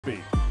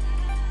Speed.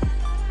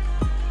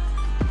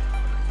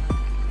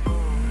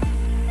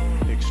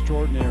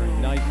 Extraordinary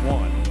night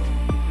one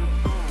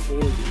for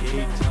the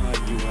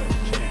 8-time U.S.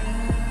 champ.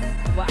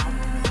 Wow.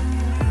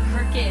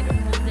 Kirkid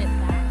pulls it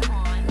back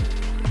on.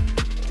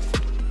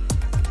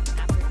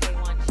 After day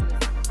one, she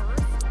was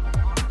first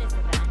on this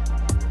event.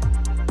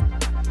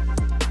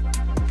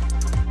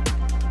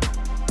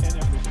 And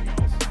everything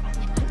else.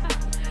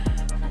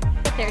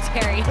 There's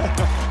Carrie.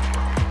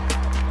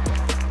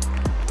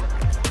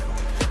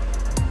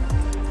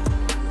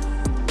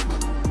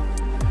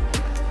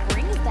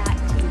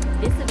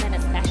 This event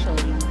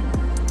especially,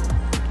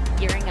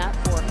 gearing up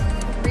for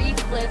 3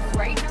 flips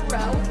right in a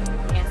row,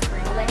 and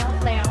spring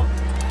layout,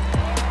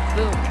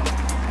 boom.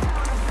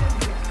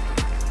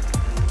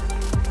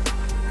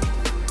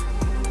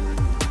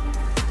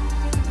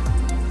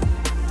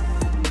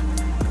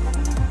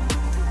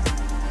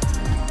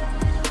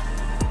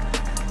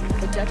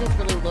 The judges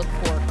really look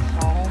for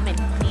calm and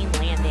clean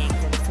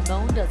landings, and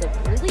Simone does a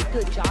really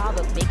good job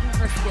of making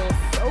her skills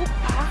so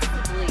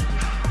possibly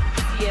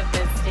see a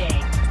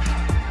mistake.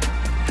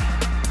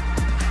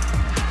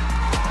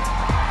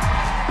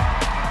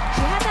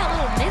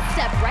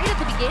 Misstep right at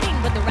the beginning,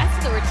 but the rest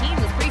of the routine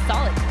was pretty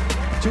solid.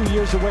 2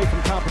 years away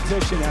from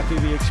competition after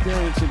the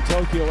experience in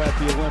Tokyo at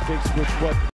the Olympics, which what